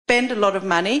spend a lot of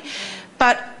money.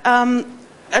 But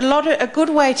a good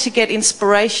way to get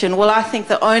inspiration, well, I think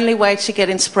the only way to get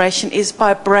inspiration is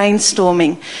by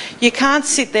brainstorming. You can't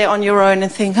sit there on your own and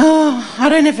think, oh, I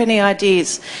don't have any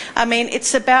ideas. I mean,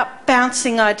 it's about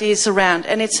bouncing ideas around,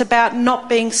 and it's about not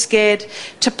being scared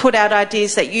to put out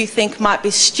ideas that you think might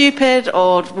be stupid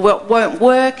or won't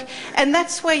work. And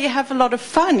that's where you have a lot of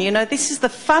fun. You know, this is the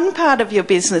fun part of your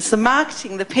business, the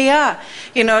marketing, the PR.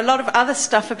 You know, a lot of other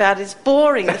stuff about it is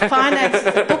boring, the finances,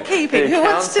 the bookkeeping, who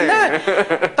wants to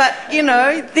know? But, you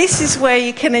know, this is where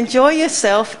you can enjoy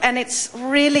yourself, and it's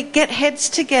really get heads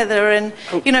together and,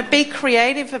 you know, be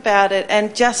creative about it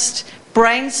and just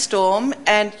brainstorm,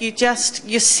 and you're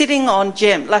sitting on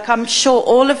gem. Like, I'm sure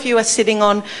all of you are sitting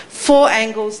on 4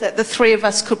 angles that the 3 of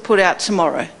us could put out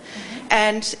tomorrow.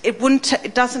 And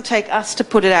it doesn't take us to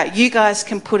put it out. You guys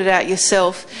can put it out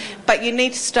yourself, but you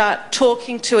need to start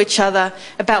talking to each other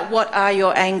about what are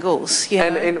your angles. You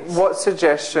know? And what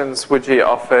suggestions would you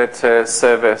offer to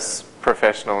service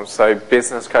professionals, so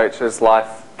business coaches,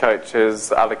 life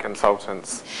coaches, other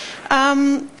consultants?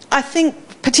 I think,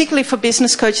 particularly for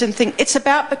business coaches, it's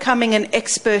about becoming an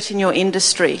expert in your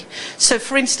industry. So,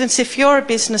 for instance, if you're a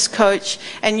business coach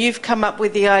and you've come up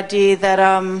with the idea that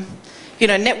you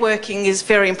know, networking is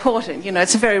very important. You know,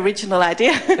 it's a very original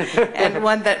idea and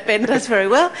one that Ben does very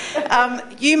well.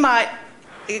 You might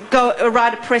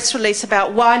write a press release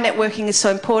about why networking is so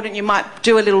important. You might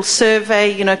do a little survey,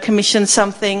 you know, commission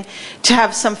something to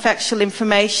have some factual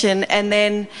information, and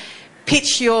then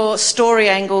pitch your story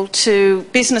angle to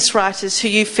business writers who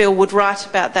you feel would write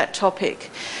about that topic.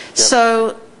 Yep.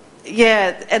 So,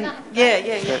 yeah, and yeah.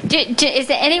 Is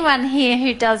there anyone here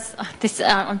who does this?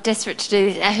 I'm desperate to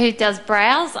do this. Who does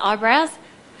eyebrows?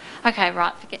 Okay,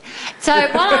 right. Forget. So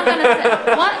what I'm going to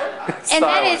say, and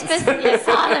that is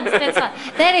for silence.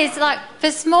 That is like for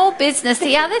small business.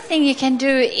 The other thing you can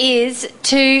do is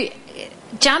to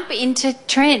jump into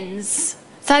trends.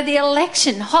 So the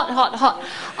election, hot.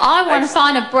 I want to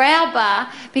find a brow bar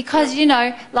because, you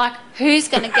know, like who's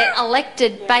going to get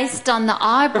elected based on the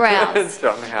eyebrows?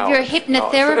 John Howard. You're a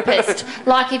hypnotherapist.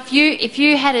 Like if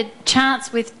you had a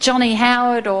chance with Johnny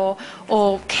Howard or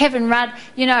Kevin Rudd,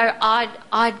 you know,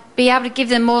 I'd be able to give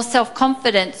them more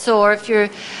self-confidence. Or if you're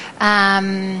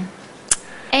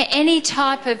any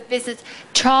type of business,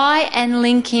 try and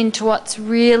link into what's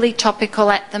really topical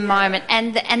at the moment,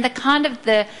 and the kind of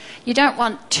you don't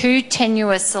want too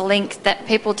tenuous a link that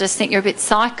people just think you're a bit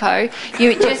psycho.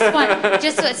 You just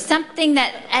want something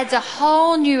that adds a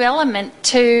whole new element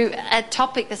to a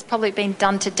topic that's probably been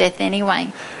done to death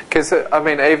anyway. Because, I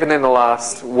mean, even in the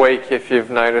last week, if you've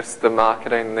noticed the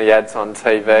marketing, the ads on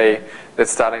TV, they're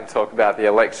starting to talk about the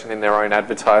election in their own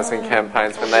advertising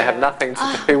campaigns when they have nothing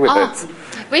to do with it.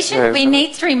 We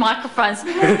need 3 microphones.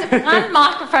 1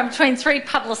 microphone between 3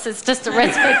 publicists, just a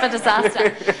recipe for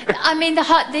disaster. I mean,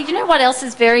 you know what else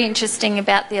is very interesting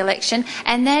about the election?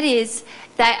 And that is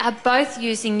they are both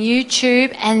using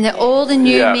YouTube and all the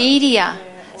new media.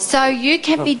 So you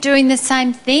can be doing the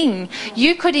same thing.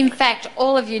 You could, in fact,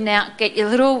 all of you now get your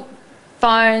little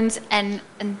phones and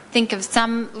think of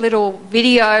some little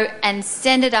video and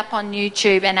send it up on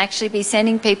YouTube and actually be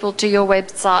sending people to your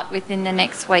website within the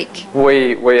next week.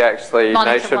 We actually,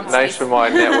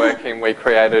 Nationwide Networking, we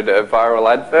created a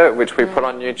viral advert which we put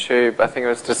on YouTube, I think it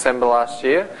was December last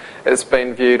year. It's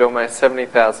been viewed almost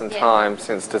 70,000 times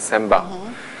since December.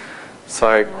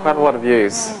 So quite a lot of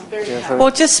views.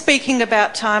 Well, just speaking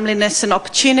about timeliness and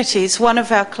opportunities, one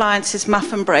of our clients is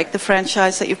Muffin Break, the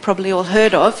franchise that you've probably all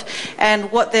heard of,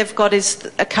 and what they've got is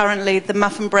currently the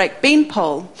Muffin Break Bean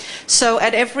Poll. So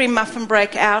at every Muffin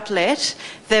Break outlet,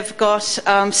 they've got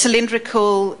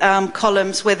cylindrical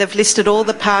columns where they've listed all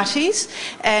the parties,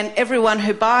 and everyone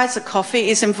who buys a coffee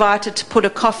is invited to put a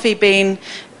coffee bean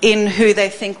in who they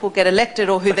think will get elected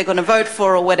or who they're going to vote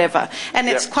for or whatever. And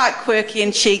it's quite quirky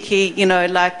and cheeky, you know,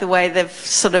 like the way they've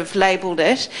sort of labelled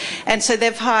it. And so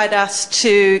they've hired us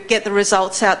to get the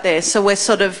results out there. So we're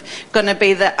sort of going to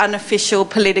be the unofficial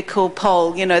political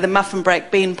poll, you know, the Muffin Break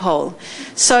Bean Poll.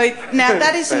 So now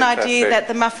that is an idea that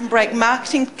the Muffin Break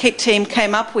marketing team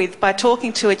came up with by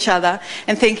talking to each other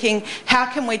and thinking, how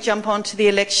can we jump onto the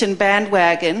election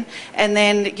bandwagon, and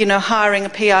then, you know, hiring a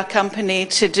PR company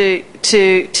to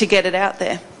get it out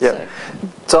there. Yeah.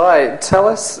 Di, tell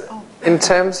us, in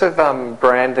terms of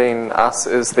branding us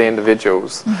as the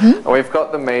individuals, and we've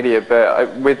got the media,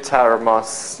 but with Tara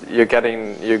Moss, you're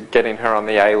getting her on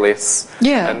the A-list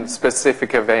and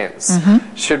specific events.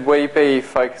 Should we be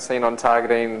focusing on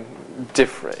targeting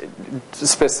different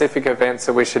specific events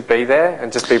that we should be there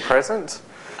and just be present?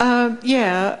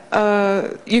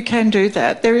 You can do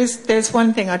that. There's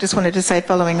one thing I just wanted to say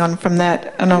following on from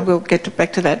that, and I will get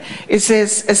back to that, is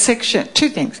there's a section, two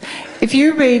things. If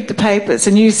you read the papers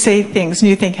and you see things and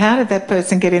you think, how did that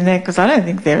person get in there? Because I don't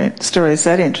think their story is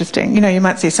that interesting. You know, you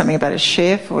might see something about a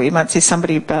chef, or you might see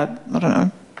somebody about, I don't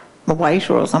know, a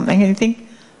waiter or something, and you think,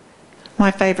 my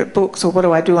favourite books, or what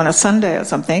do I do on a Sunday or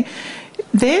something.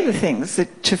 They're the things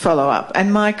to follow up.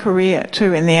 And My Career,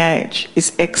 too, in The Age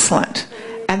is excellent.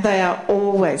 And they are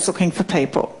always looking for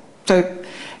people. So,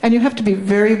 and you have to be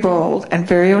very bold and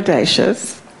very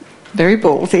audacious, very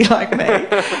ballsy like me,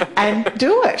 and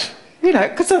do it. You know,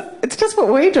 because it's just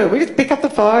what we do. We just pick up the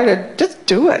phone and just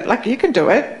do it. Like, you can do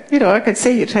it. You know, I can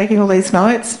see you taking all these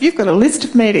notes. You've got a list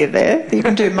of media there. You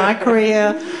can do My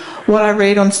Career, What I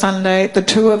Read on Sunday, The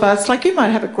Two of Us. Like, you might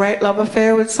have a great love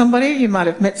affair with somebody. You might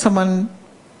have met someone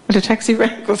at a taxi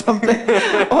rank or something,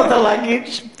 or the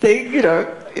luggage thing, you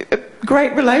know.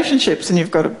 Great relationships, and you've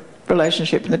got a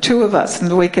relationship, and The Two of Us and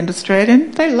The Weekend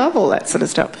Australian, they love all that sort of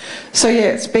stuff. So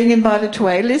yes, being invited to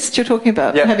A-list, you're talking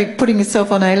about putting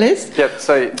yourself on A-list. Yep.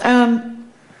 So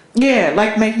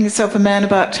like making yourself a man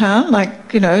about town,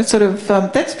 like, you know, sort of,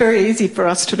 that's very easy for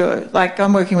us to do. Like,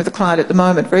 I'm working with a client at the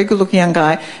moment, very good-looking young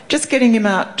guy, just getting him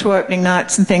out to opening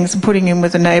nights and things and putting him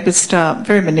with a neighbour's star.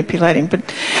 Very manipulating, but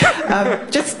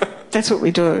just that's what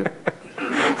we do.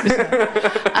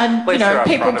 And, you know,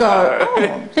 people go,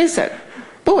 oh, there's that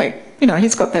boy, you know,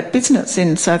 he's got that business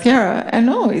in South Yarra, and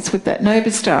he's with that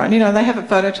neighbour star, and, you know, they have a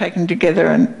photo taken together,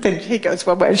 and then he goes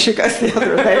one way and she goes the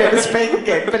other, and they never speak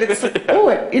again. But it's, it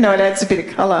adds a bit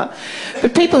of colour.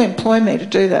 But people employ me to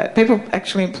do that. People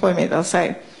actually employ me. They'll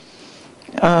say,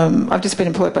 I've just been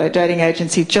employed by a dating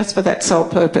agency just for that sole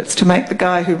purpose, to make the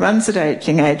guy who runs the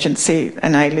dating agency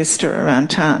an A-lister around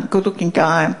town. Good-looking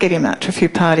guy, get him out to a few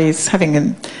parties, having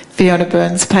a Fiona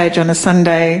Burns page on a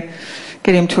Sunday,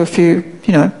 get him to a few,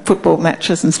 you know, football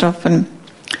matches and stuff, and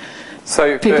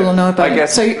so people will know about it.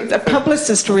 So a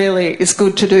publicist really is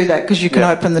good to do that, because you can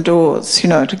open the doors, you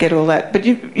know, to get all that. But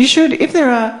you should, if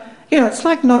there are, you know, it's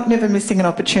like never missing an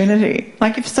opportunity.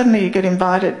 Like, if suddenly you get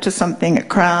invited to something at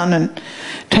Crown, and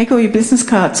take all your business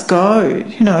cards, go.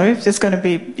 You know, if there's going to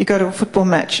be, you go to a football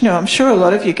match, you know, I'm sure a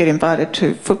lot of you get invited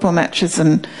to football matches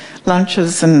and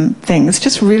lunches and things.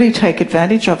 Just really take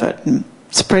advantage of it and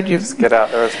spread your... Just get out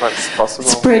there as much as possible.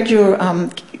 Spread your...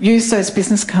 use those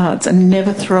business cards, and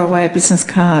never throw away a business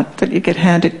card that you get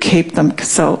handed. Keep them,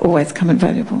 because they'll always come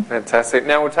invaluable. Fantastic.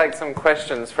 Now we'll take some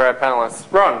questions for our panellists.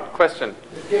 Ron, question.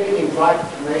 Does getting invited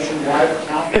to nationwide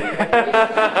count?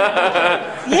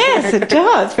 Yes, it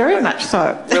does, very much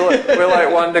so. We're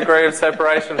like 1 degree of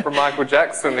separation from Michael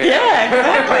Jackson here. Yeah,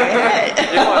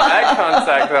 exactly. You want eye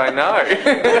contact, I know.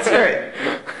 That's true.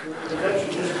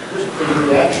 Just in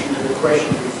reaction to the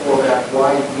question before about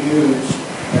why use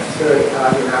a third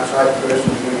party, an outside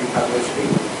person doing publicity.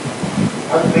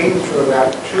 I've been through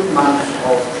about 2 months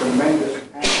of tremendous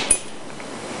panic,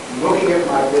 looking at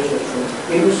my business from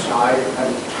inside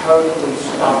and totally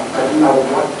stumped. I didn't know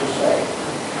what to say.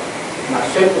 And I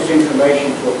sent this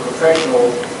information to a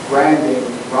professional branding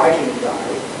writing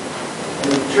guy,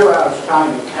 and in 2 hours'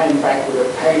 time he came back with a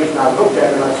page, and I looked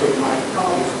at it and I said, my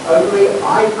God, if only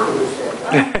I could have said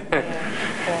that.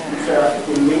 So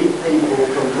you need people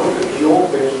to look at your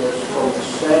business from the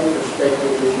same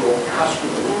perspective as your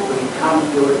customers, but you can't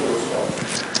do it yourself.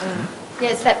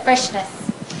 Yes, that freshness.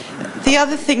 The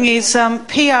other thing is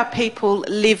PR people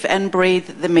live and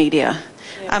breathe the media.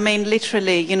 I mean,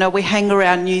 literally, you know, we hang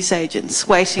around newsagents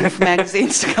waiting for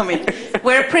magazines to come in.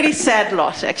 We're a pretty sad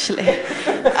lot, actually.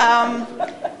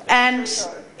 And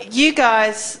you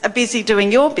guys are busy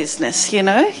doing your business, you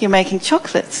know. You're making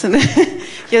chocolates and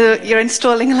you're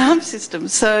installing alarm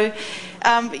systems. So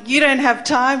you don't have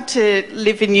time to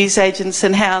live in newsagents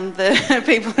and hound the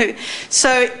people.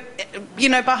 So, you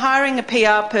know, by hiring a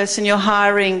PR person, you're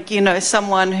hiring, you know,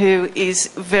 someone who is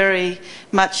very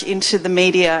much into the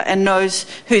media and knows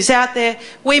who's out there.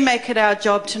 We make it our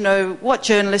job to know what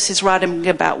journalist is writing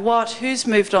about what, who's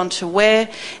moved on to where.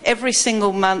 Every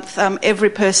single month, every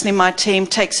person in my team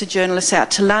takes a journalist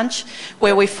out to lunch,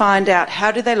 where we find out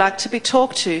how do they like to be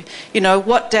talked to, you know,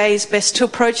 what day is best to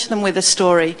approach them with a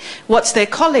story, what's their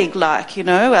colleague like, you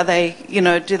know, are they, you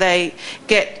know, do they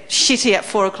get shitty at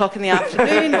 4 o'clock in the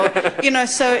afternoon, or, you know,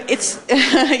 so it's,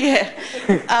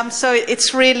 so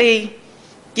it's really...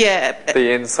 Yeah.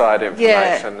 The inside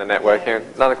information, the networking.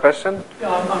 Another question?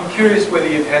 Yeah, I'm curious whether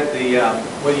you've had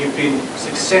whether you've been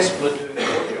successful at doing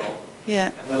your job.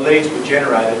 Yeah. And the leads were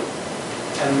generated,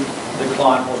 and the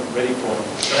client wasn't ready for them.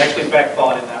 So it actually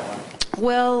backfired in that one.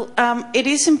 Well, it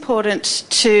is important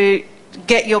to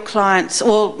get your clients,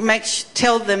 or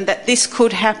tell them that this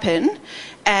could happen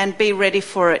and be ready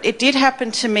for it. It did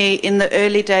happen to me in the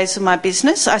early days of my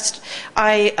business.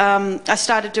 I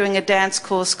started doing a dance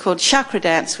course called Chakra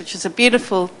Dance, which is a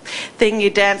beautiful thing.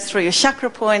 You dance through your chakra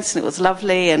points, and it was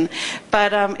lovely.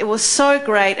 But it was so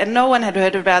great, and no one had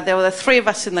heard about it. There were the three of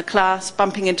us in the class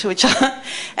bumping into each other.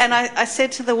 And I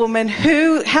said to the woman,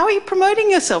 how are you promoting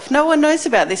yourself? No one knows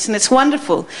about this, and it's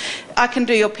wonderful. I can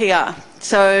do your PR.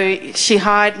 So she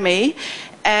hired me,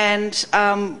 and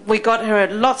we got her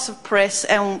lots of press,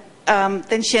 and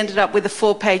then she ended up with a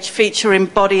 4-page feature in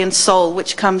Body and Soul,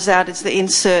 which comes out as the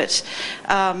insert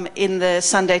in the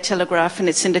Sunday Telegraph, and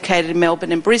it's syndicated in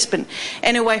Melbourne and Brisbane.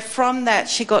 Anyway, from that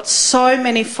she got so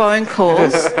many phone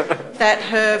calls that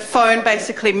her phone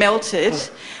basically melted.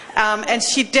 And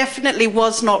she definitely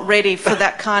was not ready for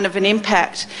that kind of an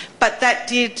impact. But that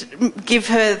did give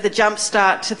her the jump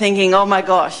start to thinking, oh my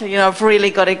gosh, I've really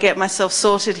got to get myself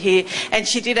sorted here. And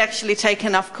she did actually take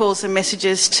enough calls and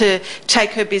messages to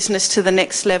take her business to the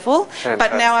next level. Fantastic.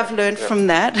 But now I've learned from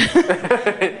that.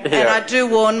 And I do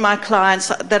warn my clients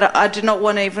that I do not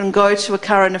want to even go to a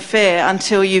current affair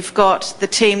until you've got the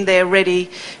team there ready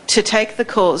to take the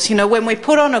calls. When we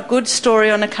put on a good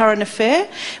story on a current affair,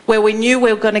 where we knew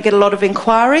we were going to get a lot of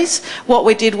inquiries, what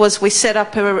we did was we set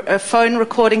up a phone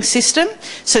recording system.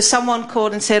 So someone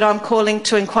called and said, I'm calling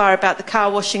to inquire about the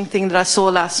car washing thing that I saw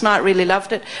last night, really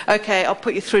loved it. Okay, I'll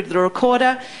put you through to the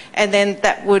recorder, and then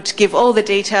that would give all the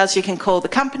details. You can call the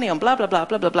company on blah, blah, blah,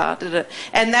 blah, blah, blah.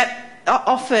 And that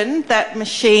often that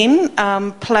machine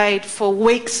played for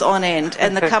weeks on end,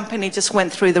 and the company just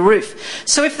went through the roof.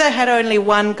 So if they had only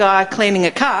one guy cleaning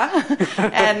a car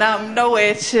and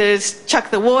nowhere to chuck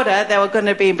the water, they were going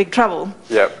to be in big trouble.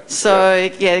 Yep.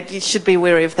 So yeah, you should be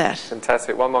wary of that.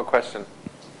 Fantastic. One more question.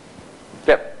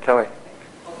 Yep, Kelly.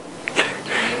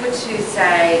 If you were to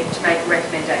say, to make a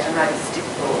recommendation, I know this is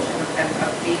difficult, and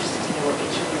I'd be interested to hear what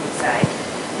each of you would say,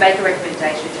 make a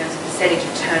recommendation in terms of percentage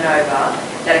of turnover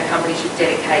that a company should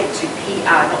dedicate to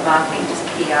PR, not marketing, just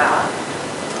PR,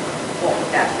 what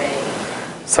would that be?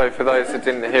 So for those that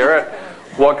didn't hear it,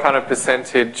 what kind of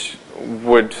percentage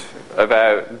would of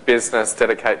our business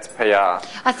dedicate to PR?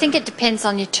 I think it depends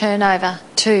on your turnover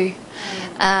too.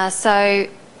 So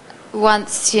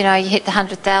once you hit the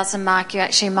 100,000 mark, you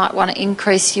actually might want to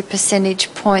increase your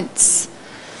percentage points.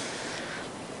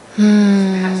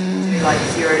 Perhaps you do like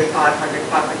 0 to 500,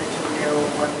 500 to a mil,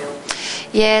 1 mil.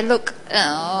 Yeah, look,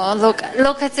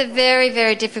 it's a very,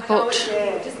 very difficult.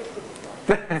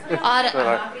 I'd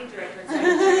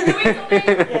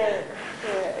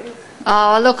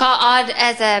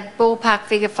as a ballpark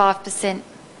figure 5%.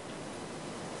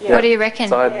 Yeah. What do you reckon?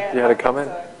 So you had a comment?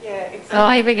 Yeah, exactly. Oh,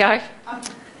 here we go.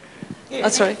 Oh,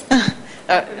 sorry.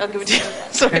 I'll give it to you.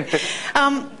 Sorry.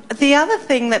 The other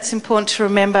thing that's important to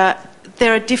remember,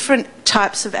 there are different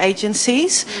types of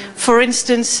agencies. For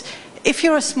instance, if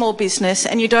you're a small business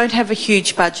and you don't have a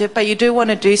huge budget but you do want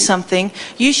to do something,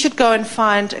 you should go and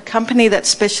find a company that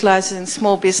specialises in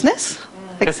small business,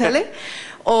 exactly,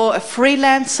 or a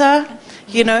freelancer,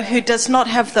 who does not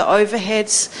have the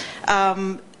overheads,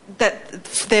 that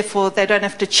therefore they don't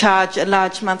have to charge a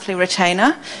large monthly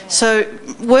retainer. So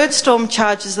WordStorm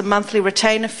charges a monthly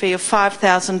retainer fee of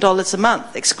 $5,000 a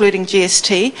month, excluding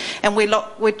GST, and we'd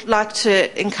like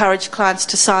to encourage clients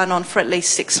to sign on for at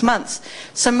least 6 months.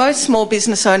 So most small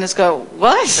business owners go,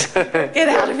 what? Get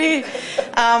out of here.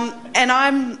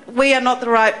 We are not the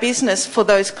right business for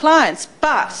those clients,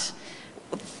 but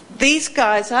these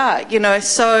guys are,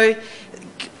 so,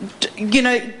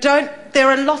 there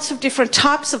are lots of different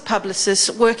types of publicists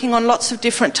working on lots of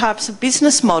different types of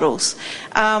business models.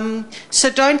 So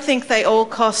don't think they all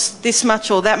cost this much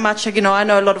or that much. I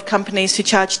know a lot of companies who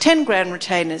charge 10 grand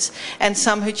retainers and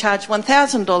some who charge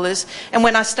 $1,000. And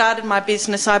when I started my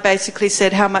business, I basically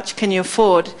said, how much can you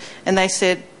afford? And they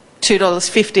said,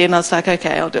 $2.50, and I was like,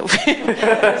 okay, I'll do it. So,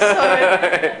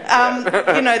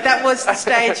 that was the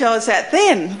stage I was at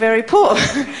then, very poor.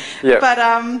 Yep. But,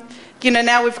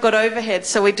 now we've got overhead,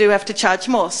 so we do have to charge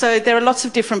more. So there are lots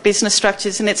of different business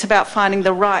structures, and it's about finding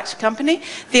the right company.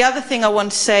 The other thing I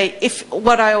want to say,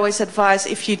 what I always advise,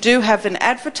 if you do have an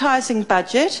advertising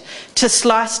budget, to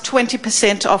slice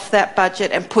 20% off that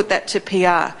budget and put that to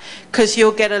PR, because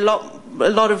you'll get a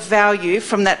lot of value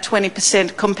from that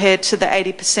 20% compared to the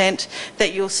 80%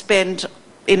 that you'll spend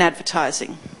in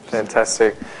advertising.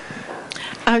 Fantastic.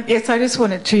 Yes, I just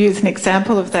wanted to use an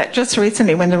example of that. Just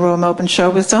recently, when the Royal Melbourne Show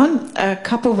was on, a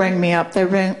couple rang me up. They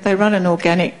run an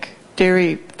organic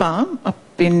dairy farm up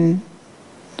in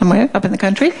the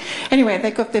country. Anyway,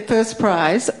 they got their first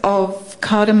prize of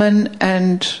cardamom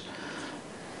and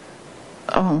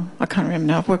Oh, I can't remember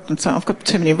now. I've worked on some. I've got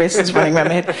too many wrestlers running around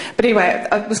my head. But anyway,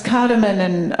 it was cardamom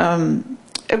and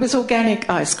it was organic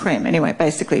ice cream. Anyway,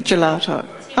 basically gelato.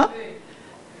 Huh?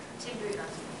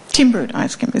 Timbrewed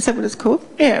ice cream. Is that what it's called?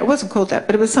 Yeah, it wasn't called that,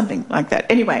 but it was something like that.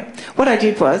 Anyway, what I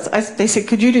did was they said,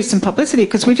 "Could you do some publicity?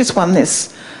 Because we just won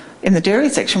this in the dairy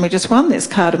section. We just won this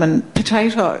cardamom and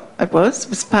potato. It was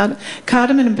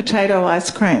cardamom and potato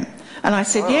ice cream." And I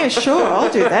said, "Yeah, sure,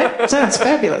 I'll do that. Sounds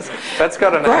fabulous." That's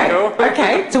got an Great. angle.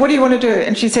 Okay, so what do you want to do?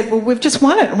 And she said, "Well, we've just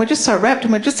won it, and we're just so wrapped,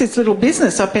 and we're just this little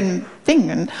business up in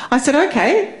thing." And I said,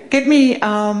 "Okay, get me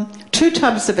 2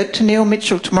 tubs of it to Neil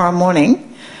Mitchell tomorrow morning,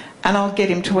 and I'll get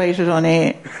him to eat it on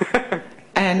air."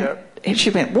 And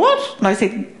she went, "What?" And I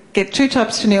said, "Get 2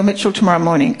 tubs to Neil Mitchell tomorrow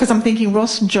morning," because I'm thinking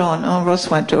Ross and John. Oh, Ross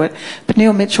won't do it, but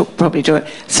Neil Mitchell will probably do it.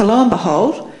 So lo and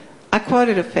behold, I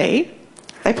quoted a fee.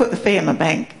 They put the fee in my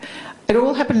bank. It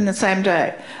all happened in the same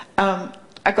day.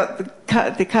 I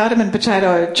got the cardamom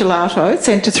potato gelato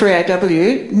sent to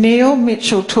 3AW. Neil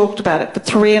Mitchell talked about it for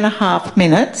 3.5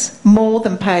 minutes, more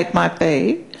than paid my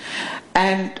fee,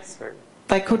 and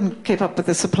they couldn't keep up with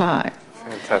the supply.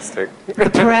 Fantastic. The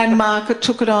Paran Market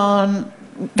took it on,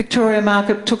 Victoria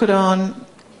Market took it on,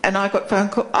 and I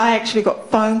actually got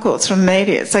phone calls from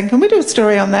media saying, "Can we do a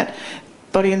story on that?"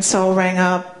 Body and Soul rang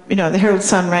up, the Herald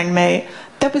Sun rang me.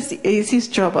 That was the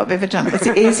easiest job I've ever done. It was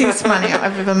the easiest money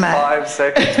I've ever made. 5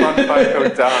 seconds, one phone call,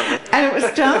 done. And it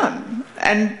was done.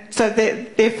 And so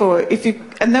therefore,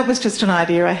 and that was just an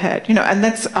idea I had,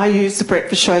 and I use the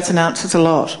breakfast show's announcers a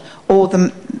lot, or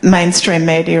the mainstream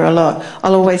media a lot.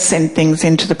 I'll always send things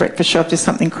into the breakfast show if there's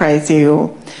something crazy or...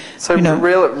 So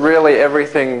really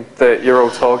everything that you're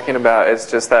all talking about is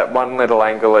just that one little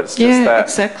angle. It's just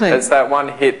exactly. It's that one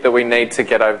hit that we need to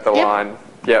get over the line.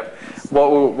 Yep. What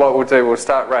we'll do, we'll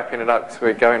start wrapping it up because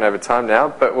we're going over time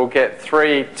now, but we'll get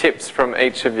 3 tips from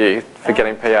each of you for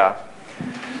getting PR.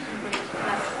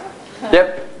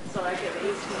 Yep.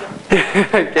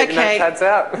 Get your notepads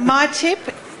out. My tip: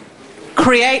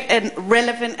 create a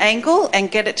relevant angle and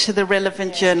get it to the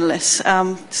relevant journalists.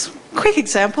 Quick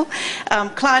example,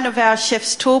 client of our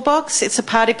Chef's Toolbox. It's a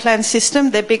party plan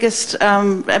system. Their biggest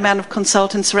amount of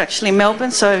consultants are actually in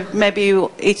Melbourne, so maybe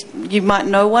you might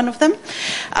know one of them.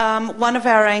 One of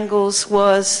our angles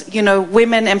was,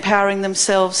 women empowering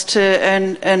themselves to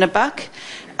earn a buck,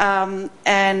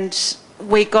 and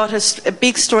we got a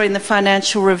big story in the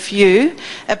Financial Review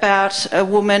about a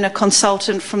woman, a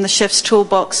consultant from the Chef's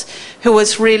Toolbox, who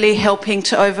was really helping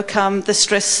to overcome the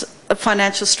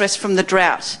financial stress from the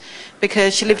drought,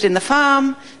 because she lived in the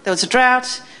farm, there was a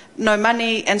drought, no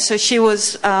money, and so she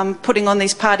was putting on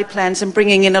these party plans and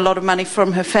bringing in a lot of money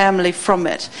from her family from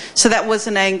it. So that was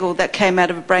an angle that came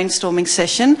out of a brainstorming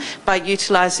session by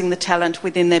utilising the talent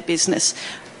within their business.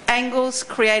 Angles,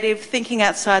 creative, thinking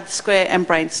outside the square, and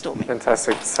brainstorming.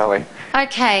 Fantastic, Sally.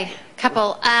 Okay,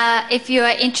 couple. If you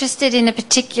are interested in a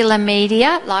particular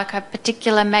media, like a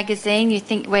particular magazine, you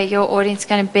think where your audience is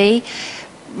going to be,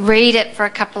 read it for a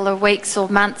couple of weeks or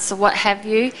months or what have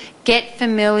you. Get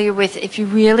familiar with it. If you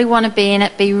really want to be in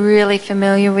it, be really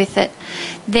familiar with it.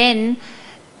 Then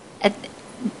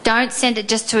don't send it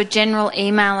just to a general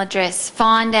email address.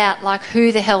 Find out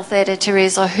who the health editor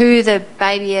is, or who the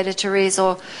baby editor is,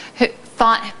 or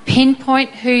pinpoint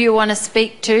who you want to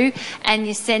speak to, and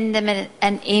you send them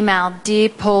an email, dear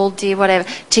Paul, dear whatever.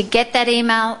 To get that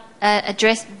email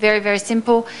address, very, very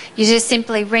simple. You just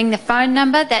simply ring the phone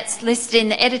number that's listed in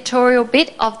the editorial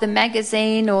bit of the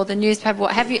magazine or the newspaper,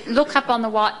 what have you. Look up on the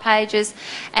white pages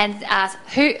and ask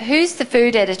who's the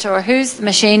food editor or who's the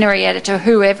machinery editor,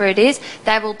 whoever it is.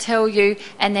 They will tell you,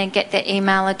 and then get their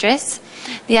email address.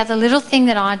 The other little thing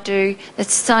that I do that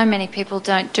so many people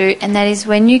don't do, and that is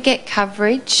when you get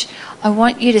coverage, I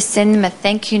want you to send them a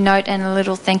thank you note and a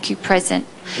little thank you present.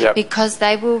 Yep. Because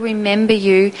they will remember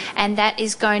you, and that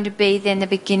is going to be then the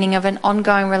beginning of an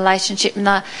ongoing relationship.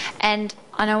 And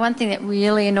I know one thing that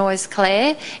really annoys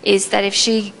Claire is that if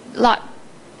she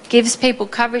gives people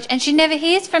coverage and she never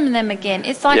hears from them again.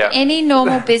 It's like any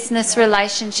normal business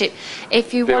relationship.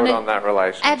 If you build want on that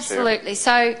relationship. Absolutely.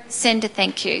 So send a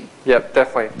thank you. Yep,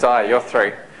 definitely. Di, you're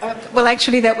 3. Well,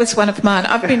 actually, that was one of mine.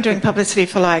 I've been doing publicity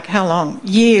for how long?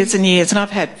 Years and years. And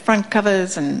I've had front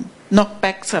covers and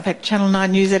knockbacks. I've had Channel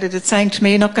 9 news editors saying to me,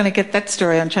 "You're not going to get that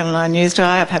story on Channel 9 News today."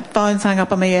 I've had phones hung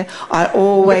up on my ear. I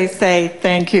always say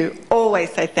thank you.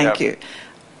 Always say thank you.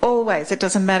 Always. It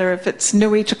doesn't matter if it's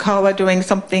Nui Takawa doing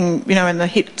something, in the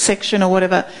hit section or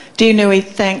whatever. "Dear Nui,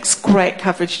 thanks. Great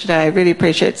coverage today. Really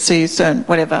appreciate it. See you soon."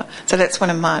 Whatever. So that's one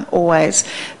of mine. Always.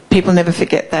 People never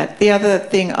forget that. The other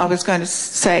thing I was going to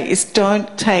say is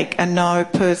don't take a no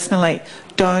personally.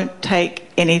 don't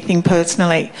take anything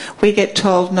personally. We get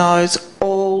told no's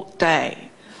all day.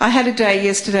 I had a day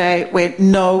yesterday where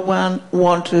no one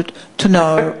wanted to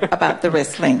know about the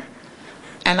wrestling.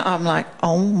 And I'm like,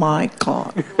 oh my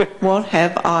God, what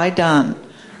have I done?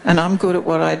 And I'm good at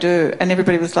what I do. And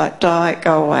everybody was like, Di,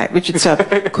 go away. Richard Stubb,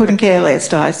 couldn't care less,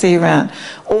 Di, see you around.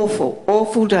 Awful,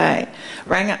 awful day.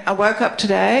 I woke up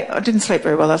today, I didn't sleep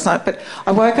very well last night, but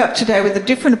I woke up today with a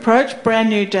different approach,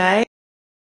 brand new day.